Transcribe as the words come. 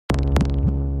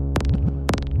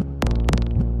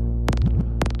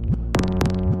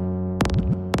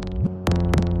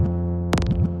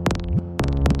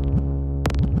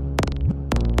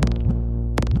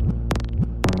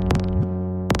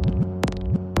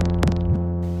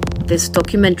This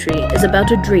documentary is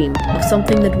about a dream of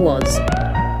something that was,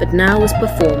 but now is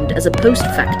performed as a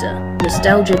post-factor,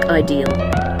 nostalgic ideal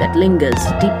that lingers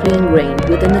deeply ingrained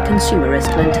within the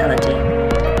consumerist mentality.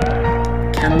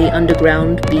 Can the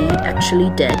underground be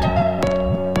actually dead?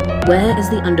 Where is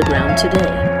the underground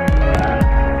today?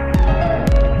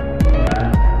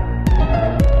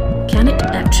 Can it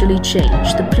actually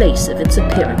change the place of its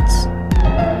appearance?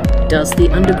 Does the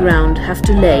underground have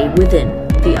to lay within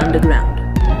the underground?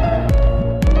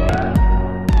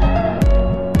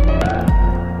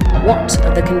 What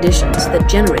are the conditions that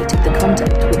generated the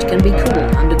content which can be called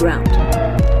underground?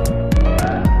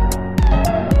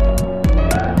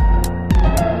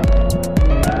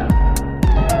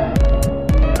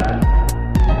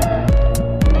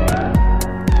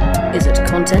 Is it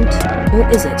content or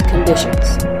is it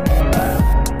conditions?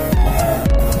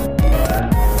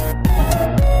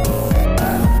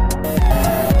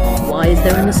 Why is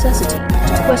there a necessity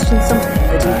to question something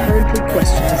that inherently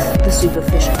questions the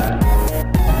superficial?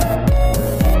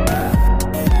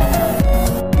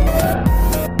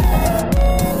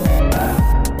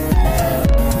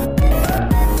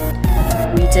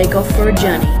 We take off for a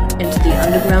journey into the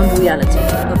underground reality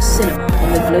of cinema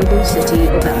in the global city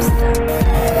of Amsterdam.